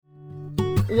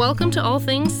Welcome to All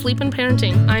Things Sleep and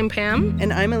Parenting. I'm Pam.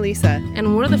 And I'm Elisa.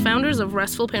 And we're the founders of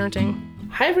Restful Parenting.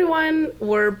 Hi everyone,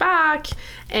 we're back.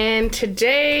 And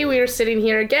today we are sitting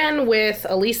here again with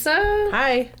Elisa.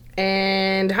 Hi.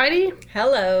 And Heidi.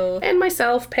 Hello. And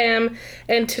myself, Pam.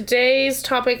 And today's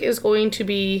topic is going to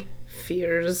be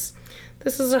fears.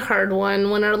 This is a hard one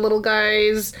when our little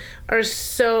guys are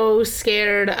so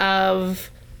scared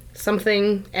of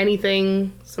something,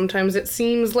 anything. Sometimes it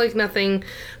seems like nothing,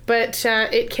 but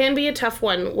it can be a tough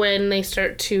one when they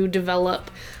start to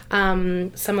develop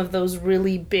some of those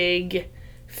really big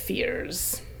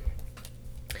fears.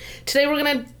 Today we're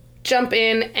going to jump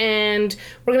in and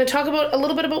we're going to talk about a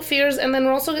little bit about fears, and then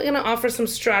we're also going to offer some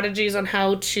strategies on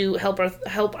how to help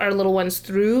our little ones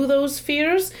through those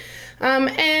fears.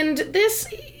 And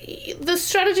the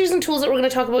strategies and tools that we're going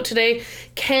to talk about today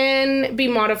can be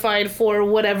modified for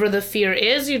whatever the fear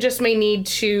is. You just may need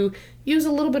to use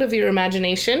a little bit of your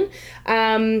imagination.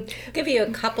 I'll give you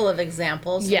a couple of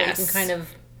examples so yes. that you can kind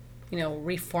of,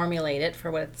 reformulate it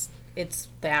for what it's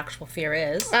the actual fear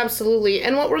is. Absolutely.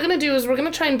 And what we're going to do is we're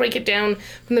going to try and break it down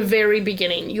from the very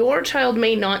beginning. Your child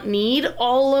may not need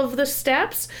all of the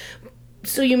steps,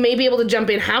 so you may be able to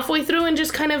jump in halfway through and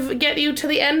just kind of get you to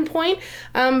the end point.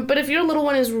 But if your little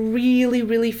one is really,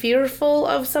 really fearful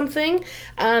of something,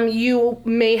 you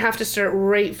may have to start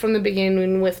right from the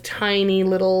beginning with tiny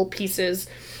little pieces.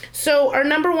 So our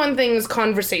number one thing is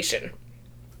conversation.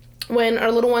 When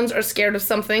our little ones are scared of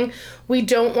something, we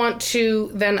don't want to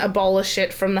then abolish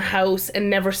it from the house and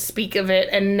never speak of it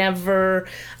and never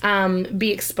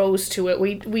be exposed to it.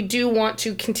 We do want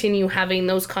to continue having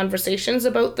those conversations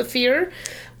about the fear.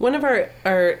 One of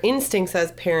our instincts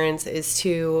as parents is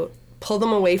to pull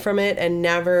them away from it and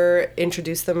never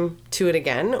introduce them to it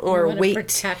again, or wait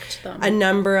protect them. a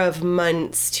number of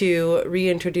months to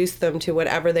reintroduce them to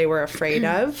whatever they were afraid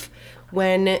of,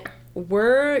 when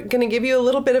we're going to give you a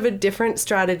little bit of a different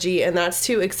strategy, and that's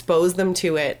to expose them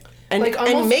to it. And make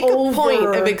a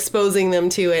point of exposing them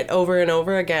to it over and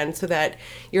over again, so that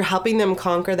you're helping them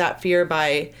conquer that fear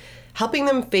by helping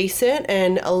them face it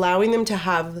and allowing them to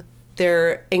have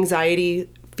their anxiety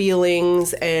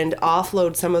feelings and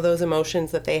offload some of those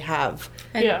emotions that they have.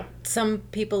 And some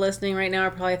people listening right now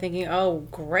are probably thinking, oh,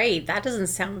 great, that doesn't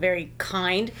sound very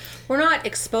kind. We're not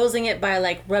exposing it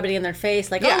by rubbing it in their face,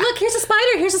 oh, look, here's a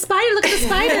spider, look at the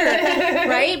spider,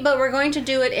 right? But we're going to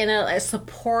do it in a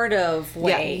supportive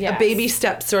way. Yeah, a baby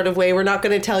step sort of way. We're not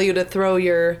going to tell you to throw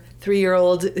your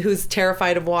 3-year-old who's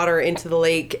terrified of water into the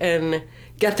lake and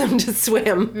get them to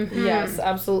swim. Mm-hmm. Yes,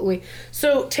 absolutely.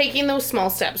 So taking those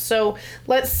small steps. So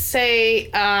let's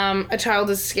say a child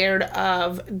is scared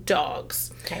of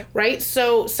dogs, right?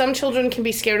 So some children can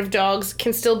be scared of dogs,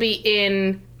 can still be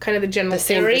in kind of the general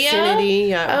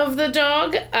area of the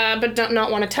dog, but not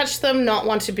want to touch them, not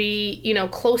want to be,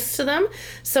 close to them.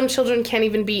 Some children can't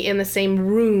even be in the same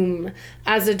room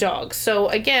as a dog. So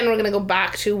again, we're going to go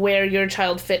back to where your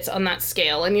child fits on that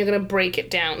scale, and you're going to break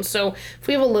it down. So if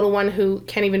we have a little one who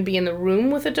can't even be in the room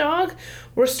with a dog,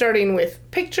 we're starting with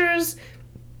pictures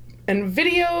and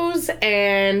videos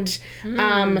and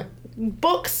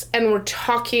books, and we're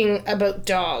talking about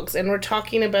dogs, and we're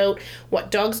talking about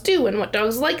what dogs do and what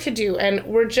dogs like to do, and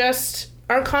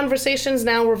our conversations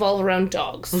now revolve around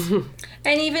dogs.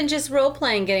 And even just role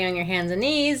playing, getting on your hands and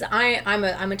knees. I'm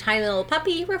a tiny little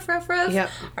puppy, ruff ruff ruff. Yep.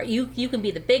 You can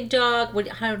be the big dog.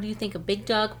 How do you think a big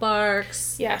dog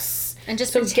barks? Yes. And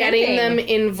just getting them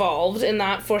involved in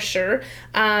that for sure.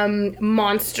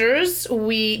 Monsters,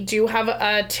 we do have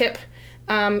a tip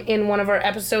in one of our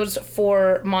episodes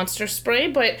for monster spray,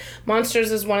 but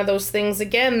monsters is one of those things,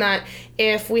 again, that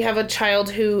if we have a child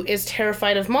who is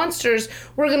terrified of monsters,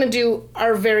 we're going to do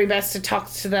our very best to talk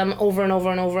to them over and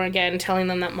over and over again, telling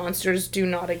them that monsters do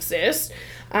not exist.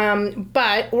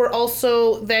 But we're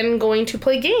also then going to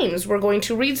play games. We're going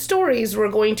to read stories.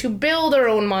 We're going to build our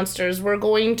own monsters. We're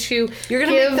going to You're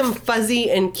going to make them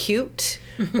fuzzy and cute.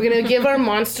 We're going to give our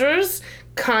monsters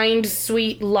kind,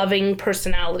 sweet, loving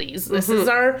personalities. This is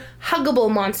our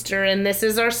huggable monster, and this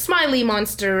is our smiley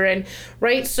monster, and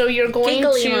right, so you're going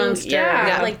Giggly to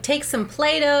monster. Take some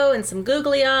Play-Doh and some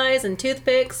googly eyes and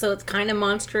toothpicks, so it's kind of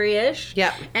monstery-ish.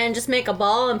 Yeah. And just make a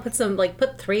ball and put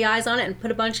 3 eyes on it and put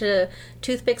a bunch of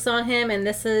toothpicks on him, and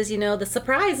this is, the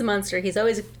surprise monster. He's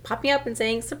always popping up and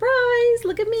saying, surprise,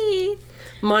 look at me.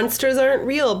 Monsters aren't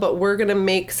real, but we're going to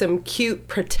make some cute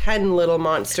pretend little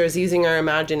monsters using our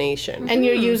imagination. And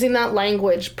you're using that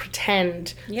language,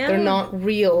 pretend. Yeah. They're not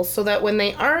real, so that when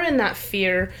they are in that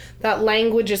fear, that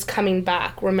language is coming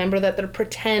back. Remember that they're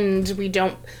pretend.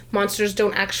 Monsters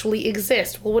don't actually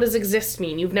exist. Well, what does exist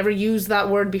mean? You've never used that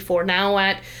word before. Now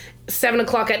at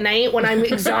 7:00 at night when I'm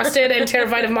exhausted and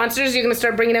terrified of monsters, you're going to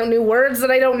start bringing out new words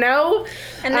that I don't know.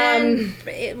 And then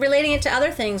relating it to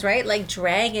other things, right? Like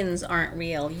dragons aren't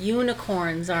real.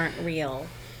 Unicorns aren't real.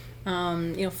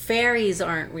 Fairies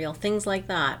aren't real. Things like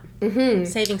that. Mm-hmm.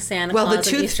 Saving Santa Claus. Well, the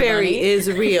tooth fairy is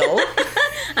real.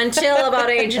 Until about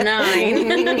age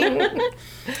 9.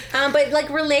 But like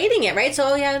relating it, right?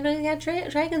 So,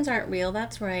 dragons aren't real.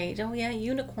 That's right. Oh, yeah,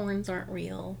 unicorns aren't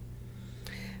real.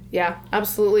 Yeah,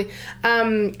 absolutely.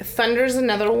 Thunder's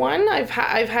another one. I've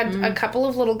had a couple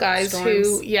of little guys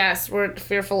Storms. who, were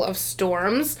fearful of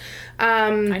storms.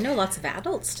 I know lots of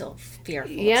adults still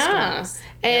fearful of storms.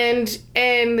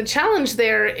 And the challenge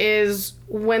there is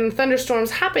when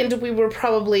thunderstorms happened, we were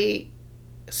probably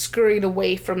scurried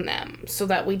away from them so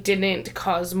that we didn't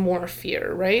cause more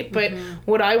fear, right? But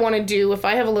what I want to do, if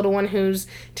I have a little one who's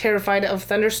terrified of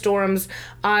thunderstorms,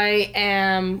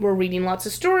 we're reading lots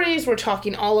of stories, we're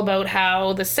talking all about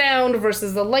how the sound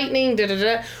versus the lightning,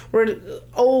 we're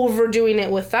overdoing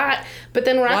it with that, but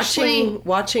then we're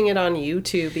watching it on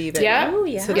YouTube even. Yeah. Oh,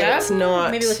 yeah. So that it's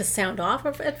not... Maybe with the sound off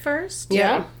at first.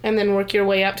 Yeah. And then work your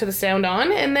way up to the sound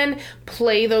on, and then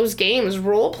play those games.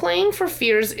 Role-playing for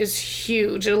fears is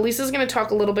huge. And Elisa's going to talk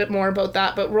a little bit more about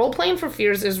that, but role-playing for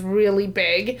fears is really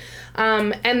big.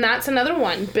 And that's another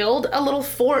one. Build a little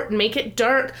fort, make it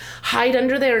dark, hide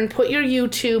under there, and put your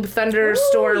YouTube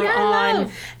thunderstorm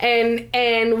on.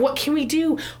 And what can we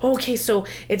do? Okay, so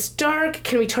it's dark.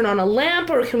 Can we turn on a lamp,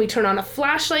 or can we turn on a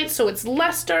flashlight so it's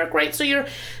less dark, right? So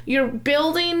you're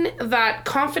building that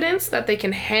confidence that they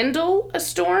can handle a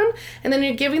storm, and then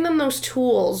you're giving them those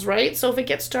tools, right? So if it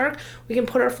gets dark, we can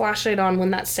put our flashlight on when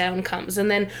that sound comes, and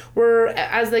then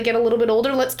as they get a little bit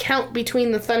older, let's count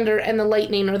between the thunder and the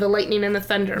lightning, or the lightning and the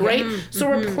thunder, right? So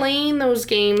we're playing those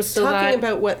games Talking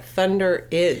about what thunder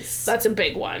is. That's a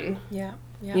big one. Yeah.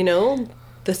 You know,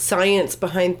 the science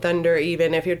behind thunder,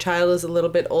 even if your child is a little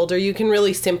bit older, you can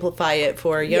really simplify it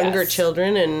for younger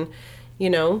children and,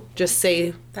 just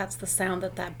say... That's the sound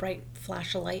that bright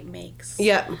flash of light makes.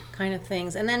 Yeah. Kind of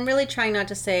things. And then really trying not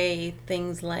to say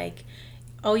things like,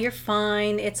 oh, you're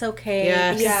fine, it's okay,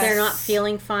 because they're not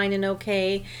feeling fine and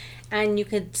okay. And you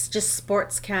could just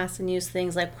sportscast and use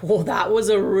things like, whoa, that was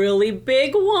a really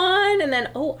big one. And then,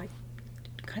 oh, I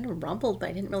kind of rumbled, but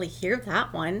I didn't really hear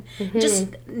that one.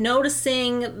 Just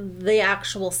noticing the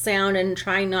actual sound and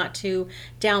trying not to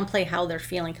downplay how they're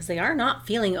feeling, because they are not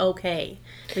feeling okay.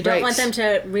 We don't want them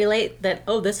to relate that,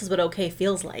 oh, this is what okay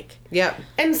feels like. Yeah.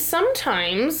 And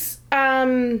sometimes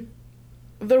they're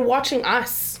watching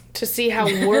us to see how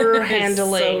we're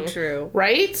handling. So true.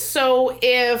 Right? So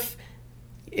if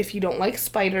you don't like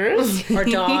spiders or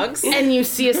dogs, and you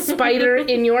see a spider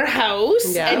in your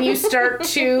house and you start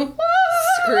to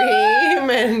scream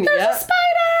and there's a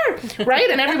spider, right?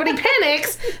 And everybody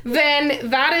panics, then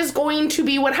that is going to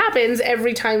be what happens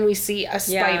every time we see a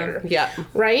spider. Yeah.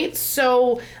 Right?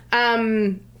 So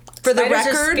for the spiders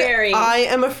record,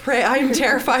 I'm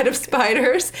terrified of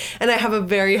spiders, and I have a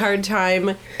very hard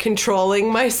time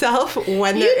controlling myurself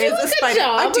when there is a spider.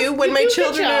 Job. I do. When my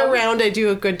children are around, I do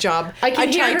a good job. I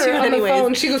try to on the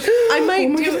phone. She goes, I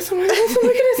might do. Goodness, oh my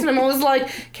goodness. And I'm always like,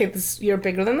 okay, you're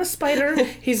bigger than the spider.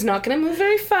 He's not going to move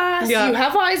very fast. Yeah. You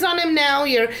have eyes on him now.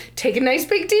 You're taking a nice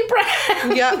big deep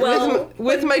breath. Yeah.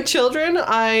 With my children,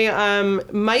 I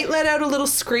might let out a little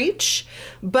screech,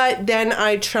 but then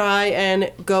I try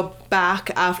and go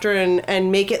back after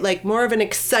and make it like more of an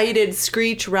excited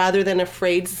screech rather than an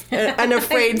afraid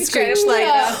screech, like,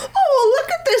 oh,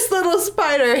 look at this little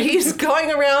spider, he's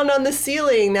going around on the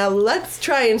ceiling, now let's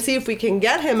try and see if we can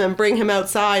get him and bring him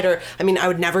outside. Or I mean, I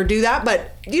would never do that,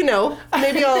 but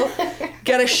maybe I'll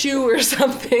get a shoe or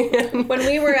something. When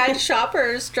we were at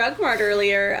Shoppers Drug Mart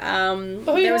earlier,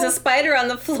 there was a spider on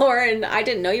the floor, and I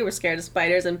didn't know you were scared of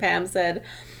spiders, and Pam said,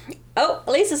 oh,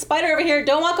 Elisa's a spider over here.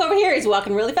 Don't walk over here. He's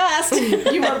walking really fast.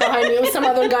 You were behind me. It was some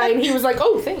other guy, and he was like,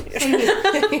 oh, thanks.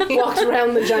 He walked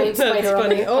around the giant spider on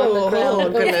the ground. Oh,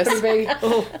 goodness.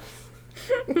 Oh.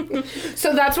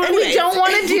 So that's what we don't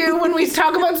want to do when we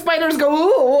talk about spiders. Go,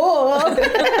 ooh,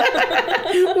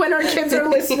 when our kids are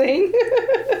listening.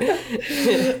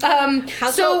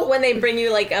 So when they bring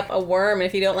you like up a worm,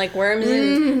 if you don't like worms,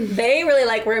 and they really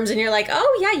like worms, and you're like,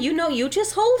 oh yeah, you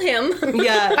just hold him.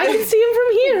 Yeah, I can see him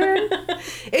from here.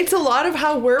 It's a lot of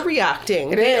how we're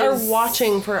reacting. They are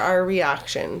watching for our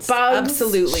reactions. Bugs,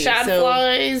 absolutely,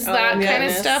 shadflies, that kind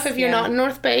of stuff. If you're not in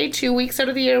North Bay, 2 weeks out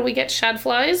of the year we get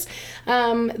shadflies.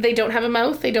 They don't have a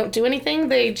mouth. They don't do anything.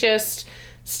 They just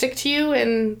stick to you,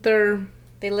 and they're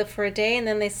They live for a day and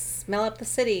then they smell up the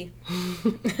city.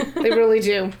 They really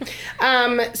do.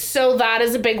 So that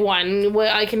is a big one.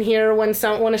 I can hear when a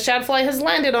shadfly has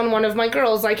landed on one of my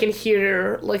girls, I can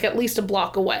hear like at least a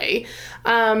block away.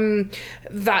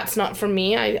 That's not for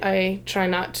me. I try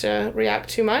not to react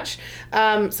too much.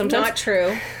 Sometimes Not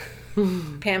true.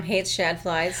 Pam hates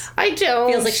shadflies. I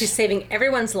don't. Feels like she's saving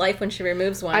everyone's life when she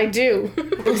removes one. I do.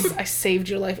 I saved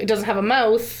your life. It doesn't have a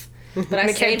mouth. But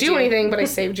I can't do anything, but I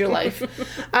saved your life.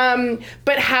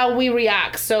 But how we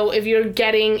react. So if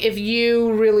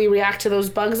you really react to those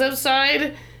bugs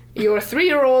outside, your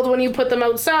 3-year-old, when you put them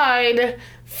outside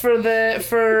for the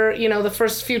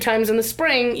first few times in the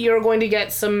spring, you're going to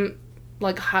get some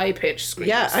like high-pitched screams.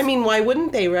 Yeah, I mean, why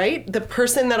wouldn't they, right? The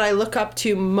person that I look up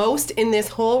to most in this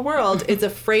whole world is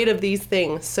afraid of these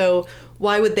things. So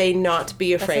why would they not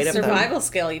be afraid of them? That's a survival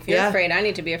skill. If you're afraid, I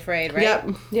need to be afraid, right? Yep.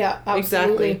 Yeah,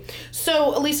 absolutely. Exactly.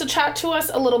 So, Elisa, chat to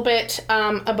us a little bit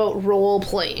about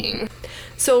role-playing.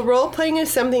 So role-playing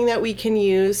is something that we can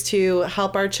use to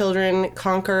help our children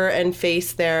conquer and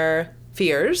face their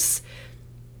fears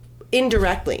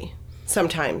indirectly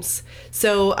sometimes.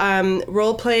 So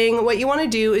role-playing, what you want to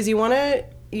do is you want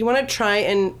to try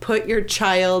and put your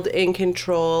child in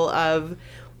control of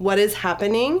what is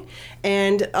happening,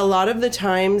 and a lot of the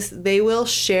times they will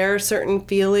share certain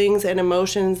feelings and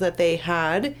emotions that they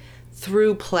had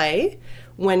through play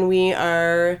when we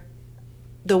are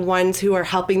the ones who are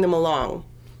helping them along.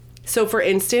 So for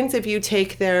instance, if you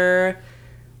take their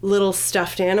little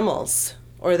stuffed animals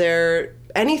or their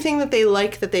anything that they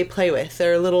like that they play with,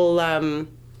 their little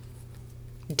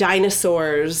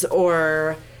dinosaurs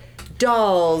or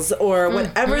dolls or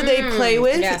whatever they play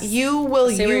with, yes. you will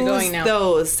use now.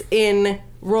 those in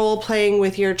role playing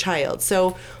with your child.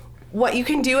 So what you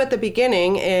can do at the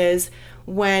beginning is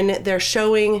when they're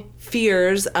showing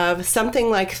fears of something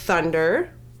like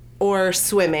thunder or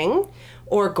swimming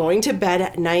or going to bed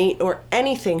at night or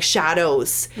anything,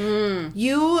 shadows,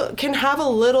 you can have a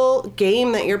little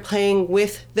game that you're playing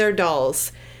with their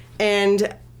dolls.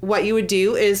 And what you would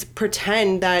do is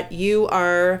pretend that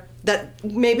that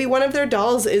maybe one of their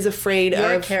dolls is afraid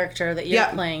Your of... character that you're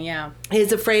playing,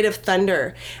 is afraid of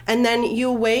thunder. And then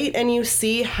you wait and you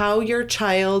see how your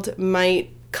child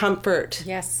might comfort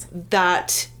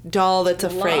that doll that's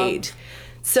afraid.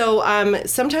 So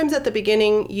sometimes at the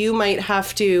beginning, you might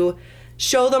have to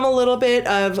show them a little bit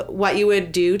of what you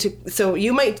would do so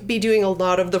you might be doing a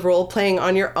lot of the role playing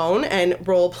on your own and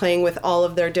role playing with all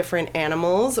of their different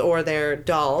animals or their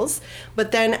dolls.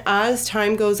 But then as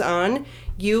time goes on,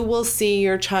 you will see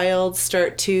your child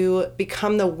start to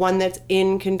become the one that's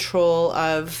in control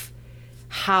of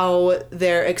how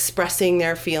they're expressing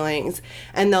their feelings,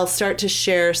 and they'll start to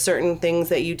share certain things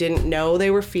that you didn't know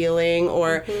they were feeling,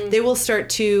 or they will start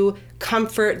to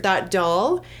comfort that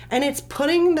doll, and it's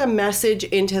putting the message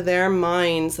into their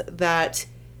minds that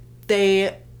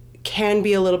they can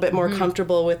be a little bit more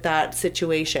comfortable with that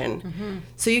situation.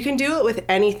 So you can do it with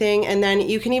anything, and then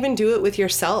you can even do it with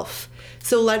yourself.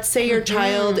 So let's say your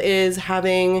child is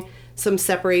having some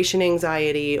separation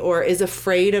anxiety or is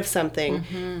afraid of something.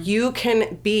 You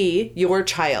can be your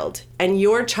child, and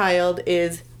your child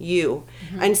is you.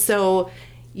 And so,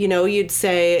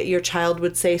 your child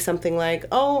would say something like,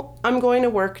 "Oh, I'm going to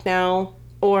work now."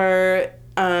 Or,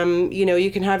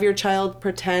 you can have your child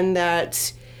pretend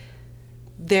that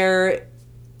they're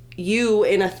you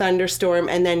in a thunderstorm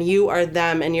and then you are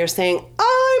them, and you're saying,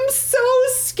 "I'm so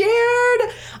scared.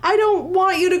 I don't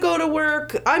want you to go to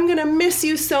work. I'm going to miss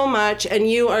you so much." And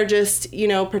you are just,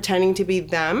 pretending to be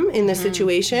them in the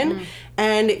situation.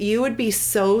 And you would be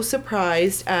so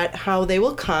surprised at how they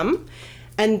will come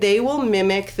and they will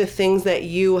mimic the things that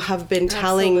you have been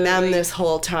telling them this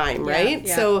whole time, right?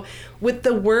 Yeah. So with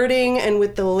the wording and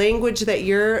with the language that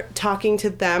you're talking to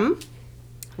them,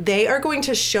 they are going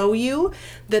to show you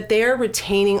that they are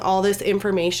retaining all this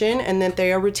information and that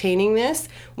they are retaining this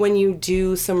when you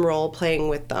do some role playing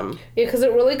with them. Yeah, because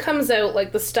it really comes out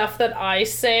like the stuff that I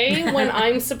say when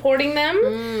I'm supporting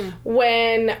them,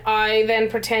 when I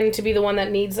then pretend to be the one that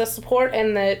needs the support,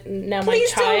 and that now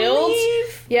Please my child,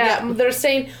 don't leave. they're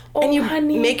saying, "Oh, And you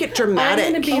honey, make it dramatic.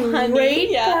 I'm gonna be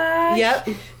right back." Yep.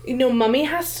 Mommy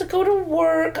has to go to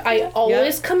work. I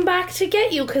always come back to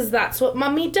get you because that's what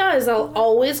mommy does. I'll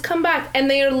always come back.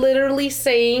 And they are literally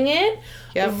saying it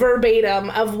verbatim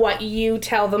of what you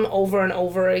tell them over and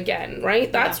over again,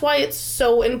 right? That's why it's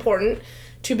so important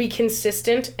to be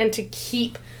consistent and to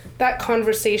keep that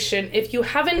conversation. If you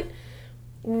haven't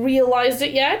realized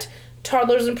it yet,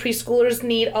 toddlers and preschoolers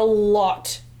need a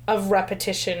lot of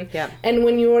repetition. Yeah. And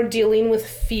when you're dealing with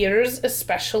fears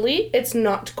especially, it's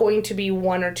not going to be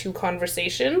 1 or 2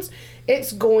 conversations.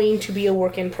 It's going to be a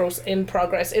work in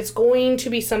progress. It's going to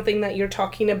be something that you're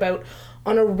talking about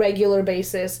on a regular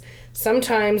basis.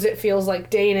 Sometimes it feels like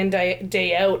day in and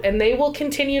day out, and they will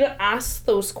continue to ask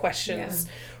those questions.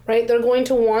 Yeah. Right? They're going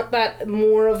to want that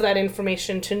more of that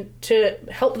information to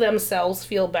help themselves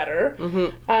feel better.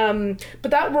 Mm-hmm.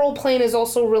 But that role playing is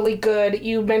also really good.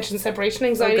 You mentioned separation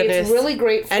anxiety. It's really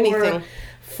great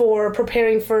for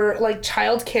preparing for like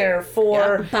childcare,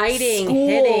 for biting, school,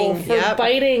 hitting, for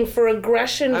biting, for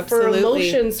aggression, Absolutely. for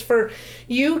emotions,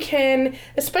 you can,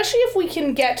 especially if we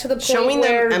can get to the point showing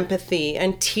where them empathy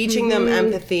and teaching them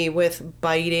empathy with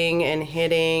biting and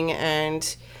hitting.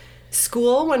 And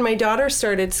school, when my daughter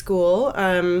started school,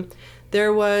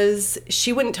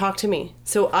 she wouldn't talk to me.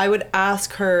 So I would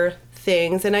ask her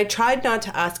things, and I tried not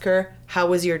to ask her, how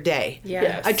was your day?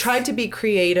 Yes. I tried to be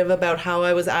creative about how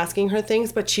I was asking her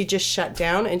things, but she just shut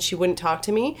down and she wouldn't talk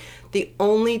to me. The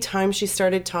only time she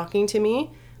started talking to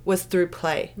me was through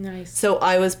play. Nice. So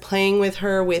I was playing with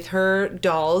her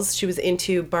dolls. She was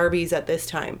into Barbies at this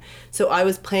time. So I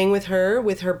was playing with her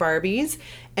Barbies,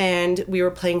 and we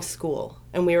were playing school,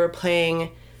 and we were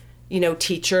playing,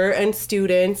 teacher and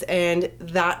students, and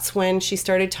that's when she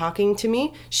started talking to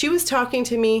me. She was talking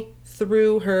to me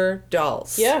through her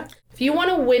dolls. Yeah. If you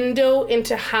want a window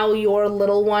into how your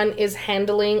little one is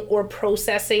handling or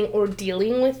processing or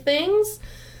dealing with things,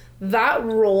 that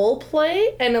role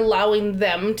play and allowing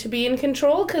them to be in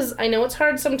control, because I know it's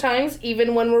hard sometimes,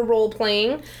 even when we're role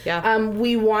playing. Yeah.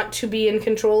 We want to be in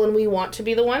control and we want to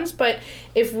be the ones, but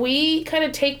if we kind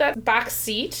of take that back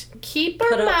seat, keep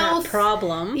our mouth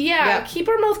problem. Yeah, keep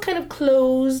our mouth kind of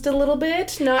closed a little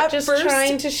bit, not At just first,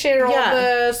 trying to share all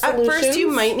the solutions. At first, you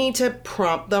might need to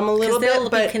prompt them a little bit, they'll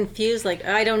be confused, like,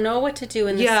 I don't know what to do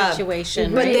in this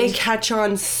situation. But right? they catch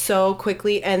on so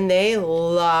quickly, and they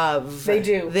love. They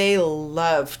do. They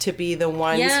love to be the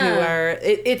ones who are.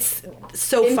 It's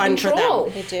so in fun control.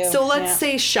 for them. They do. So let's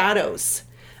say shadows.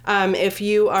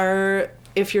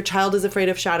 If your child is afraid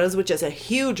of shadows, which is a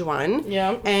huge one,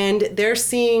 and they're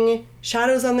seeing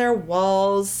shadows on their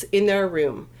walls in their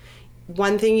room,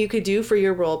 one thing you could do for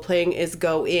your role playing is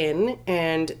go in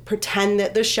and pretend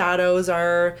that the shadows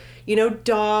are,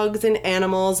 dogs and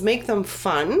animals. Make them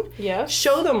fun. Yeah.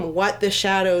 Show them what the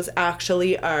shadows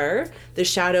actually are. The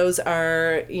shadows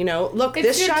are, look, It's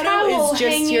this your shadow towel is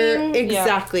just hanging.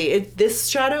 exactly. This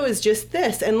shadow is just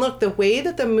this. And look, the way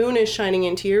that the moon is shining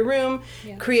into your room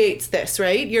creates this,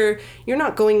 right? You're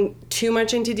not going too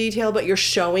much into detail, but you're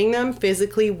showing them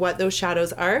physically what those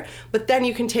shadows are. But then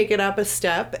you can take it up a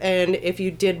step, and if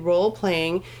you did role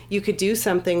playing, you could do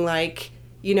something like,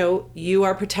 you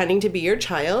are pretending to be your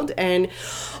child, and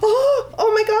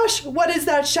oh my gosh, what is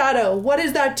that shadow? What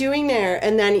is that doing there?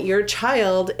 And then your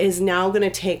child is now going to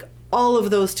take all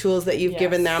of those tools that you've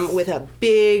given them with a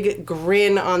big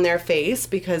grin on their face,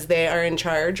 because they are in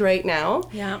charge right now.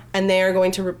 Yeah. And they are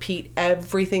going to repeat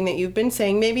everything that you've been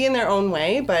saying, maybe in their own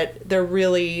way, but they're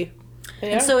really...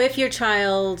 And so if your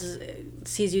child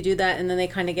sees you do that, and then they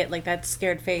kind of get like that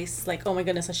scared face, like, oh my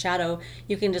goodness, a shadow,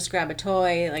 you can just grab a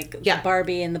toy like the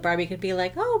Barbie, and the Barbie could be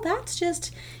like, oh, that's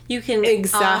just, you can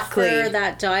offer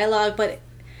that dialogue. But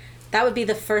that would be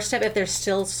the first step if they're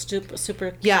still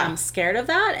super scared of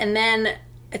that. And then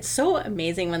it's so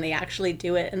amazing when they actually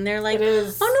do it, and they're like,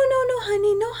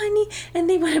 oh no honey, and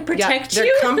they want to protect you.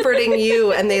 They're comforting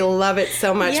you, and they love it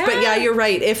so much. But you're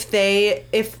right, if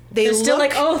they're still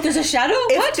like, oh, there's a shadow?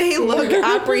 If they look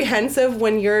apprehensive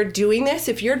when you're doing this,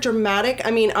 if you're dramatic,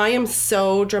 I mean, I am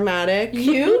so dramatic.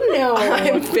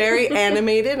 I'm very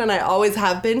animated, and I always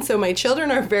have been, so my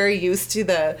children are very used to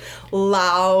the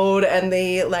loud and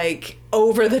the, like,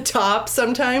 over the top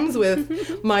sometimes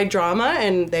with my drama,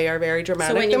 and they are very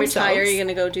dramatic. So when you themselves. retire, you're going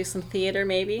to go do some theater,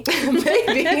 maybe?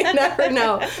 Maybe, you never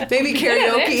know. Maybe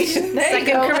karaoke.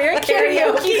 Second career,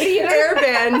 karaoke. Air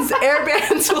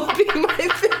bands will be my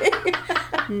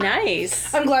thing.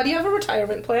 Nice. I'm glad you have a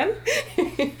retirement plan.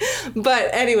 But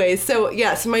anyway, so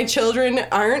yes, my children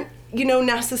aren't,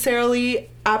 necessarily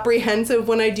apprehensive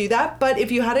when I do that. But if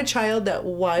you had a child that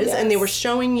was, and they were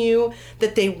showing you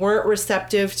that they weren't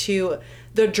receptive to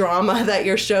the drama that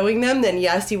you're showing them, then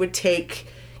yes, you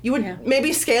would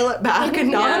maybe scale it back a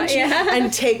notch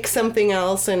and take something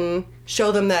else and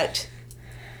show them that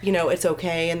it's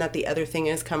okay and that the other thing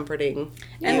is comforting.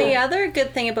 And the other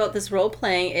good thing about this role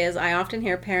playing is I often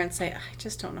hear parents say, I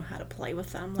just don't know how to play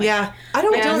with them. Like, I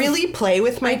don't really play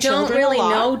with my children I don't really a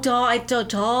lot. know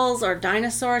dolls or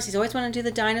dinosaurs. He's always wanting to do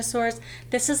the dinosaurs.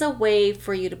 This is a way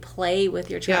for you to play with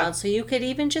your child. Yeah. So you could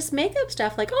even just make up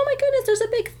stuff like, oh my goodness, there's a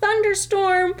big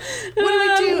thunderstorm. What do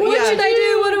we do? What should I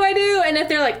do? What do I do? And if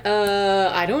they're like,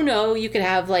 I don't know, you could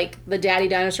have like the daddy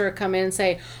dinosaur come in and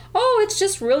say, oh, it's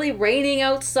just really raining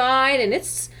outside and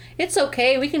it's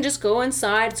okay. We can just go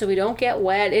inside so we don't get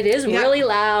wet. It is really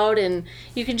loud, and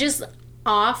you can just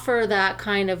offer that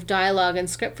kind of dialogue and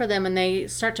script for them, and they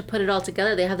start to put it all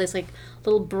together. They have this like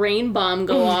little brain bomb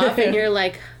go off, and you're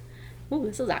like, oh,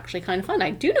 this is actually kind of fun.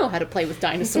 I do know how to play with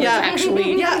dinosaurs,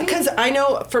 actually. Yeah, because I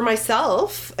know for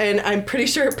myself, and I'm pretty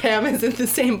sure Pam is in the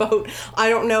same boat. I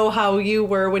don't know how you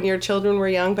were when your children were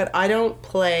young, but I don't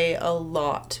play a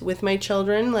lot with my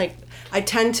children. Like, I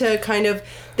tend to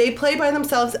they play by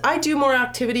themselves. I do more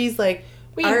activities like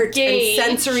art and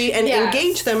sensory and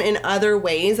engage them in other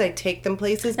ways. I take them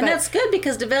places. And that's good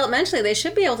because developmentally they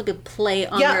should be able to play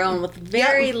on their own with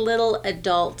very little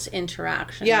adult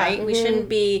interaction, right? We shouldn't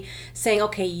be saying,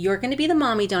 okay, you're going to be the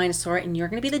mommy dinosaur and you're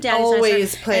going to be the daddy dinosaur.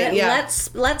 Always play,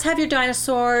 Let's have your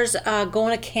dinosaurs go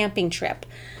on a camping trip.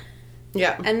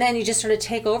 Yeah. And then you just sort of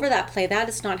take over that play. That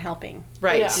is not helping.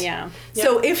 Right. Yeah.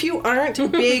 So if you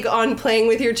aren't big on playing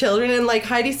with your children, and like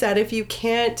Heidi said, if you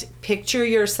can't picture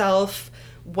yourself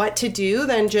what to do,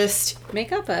 then just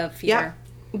make up a fear.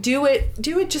 Do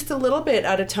it just a little bit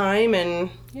at a time, and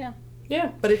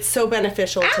but it's so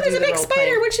beneficial to do there's a big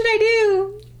spider. What should I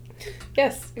do?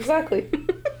 Yes, exactly.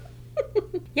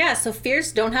 Yeah, so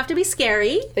fears don't have to be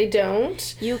scary. They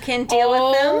don't. You can deal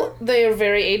with them. They are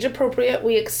very age appropriate.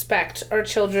 We expect our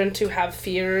children to have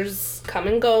fears come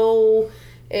and go.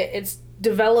 It's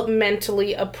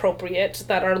developmentally appropriate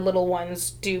that our little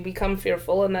ones do become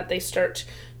fearful and that they start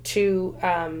to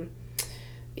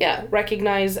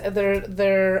recognize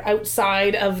they're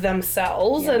outside of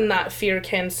themselves and that fear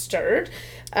can start.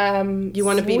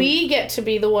 We get to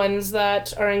be the ones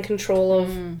that are in control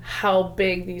of how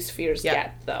big these fears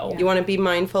get, though. You want to be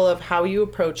mindful of how you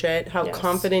approach it, how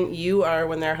confident you are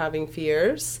when they're having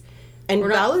fears, and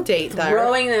validate that.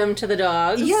 Throwing them to the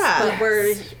dogs. Yeah. But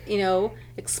we're,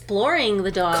 exploring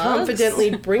the dogs.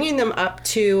 Confidently bringing them up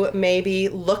to maybe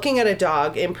looking at a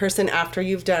dog in person after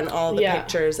you've done all the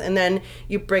pictures. And then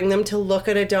you bring them to look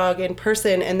at a dog in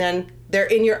person, and then they're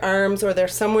in your arms or they're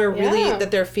somewhere really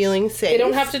that they're feeling safe. They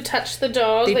don't have to touch the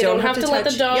dog. They don't have to let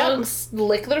the dogs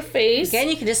lick their face. Again,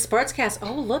 you can just sportscast.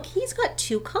 Oh, look, he's got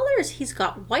two colors. He's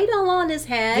got white all on his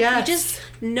head. Yes. You just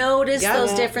notice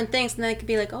those different things. And then it could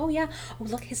be like, oh, yeah. Oh,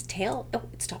 look, his tail. Oh,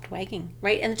 it stopped wagging.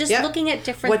 Right? And just looking at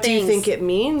different things. What do you think it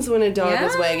means when a dog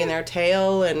is wagging their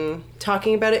tail and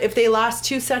talking about it? If they last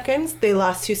 2 seconds, they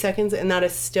last 2 seconds, and that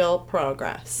is still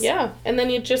progress. Yeah. And then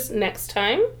you just, next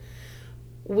time,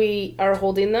 we are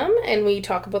holding them and we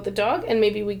talk about the dog and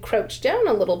maybe we crouch down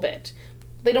a little bit.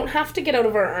 They don't have to get out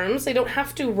of our arms. They don't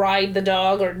have to ride the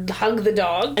dog or hug the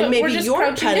dog. And maybe we're just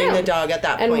you're petting down. The dog at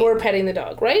that point. And we're petting the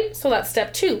dog, right? So that's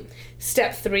step 2.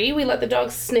 Step 3, we let the dog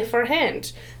sniff our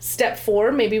hand. Step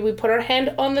 4, maybe we put our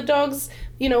hand on the dog's,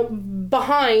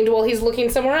 behind while he's looking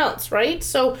somewhere else, right?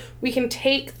 So we can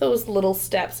take those little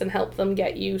steps and help them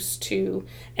get used to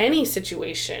any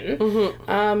situation.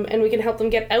 And we can help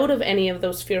them get out of any of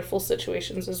those fearful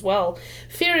situations as well.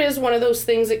 Fear is one of those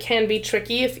things that can be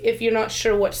tricky if you're not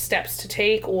sure what steps to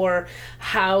take or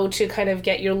how to kind of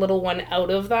get your little one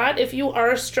out of that. If you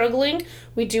are struggling,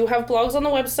 we do have blogs on the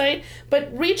website,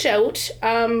 but reach out.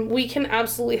 We can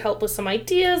absolutely help with some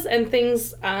ideas and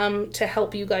things to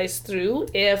help you guys through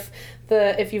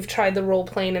if you've tried the role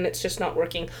playing and it's just not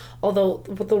working. Although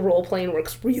the role playing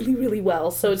works really, really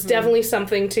well, so it's definitely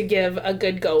something to give a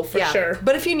good go for sure.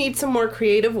 But if you need some more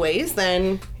creative ways,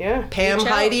 then Pam,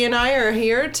 Heidi, and I are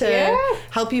here to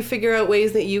help you figure out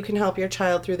ways that you can help your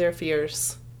child through their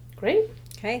fears. Great.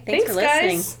 Okay, thanks for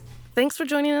listening. Guys. Thanks for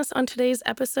joining us on today's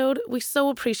episode. We so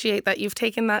appreciate that you've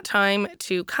taken that time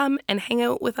to come and hang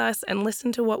out with us and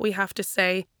listen to what we have to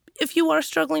say. If you are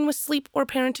struggling with sleep or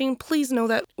parenting, please know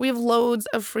that we have loads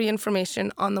of free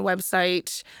information on the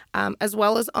website, as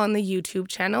well as on the YouTube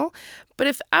channel. But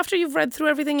if after you've read through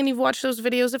everything and you've watched those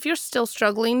videos, if you're still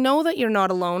struggling, know that you're not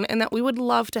alone and that we would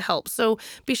love to help. So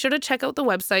be sure to check out the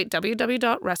website,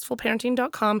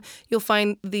 www.restfulparenting.com. You'll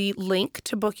find the link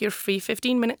to book your free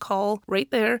 15-minute call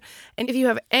right there. And if you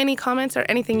have any comments or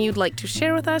anything you'd like to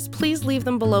share with us, please leave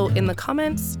them below in the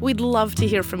comments. We'd love to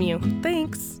hear from you.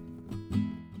 Thanks.